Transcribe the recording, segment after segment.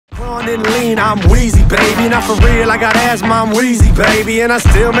on and lean, I'm wheezy, baby. Not for real, I got asthma, I'm wheezy, baby. And I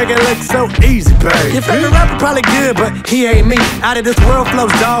still make it look so easy, baby. Your favorite rapper probably good, but he ain't me. Out of this world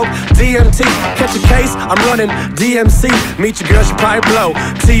flows, dog, DMT. Catch a case, I'm running DMC. Meet your girl, she probably blow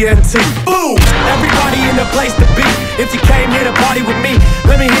TNT. Boom! Everybody in the place to be. If you came here to party with me,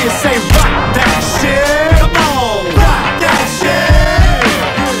 let me hear you say rock that shit. Come on, rock that shit.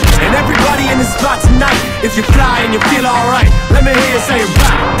 And everybody in the spot tonight, if you fly and you feel alright, let me hear you say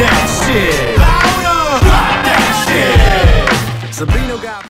rock that shit. Louder! Rock that shit. Sabino got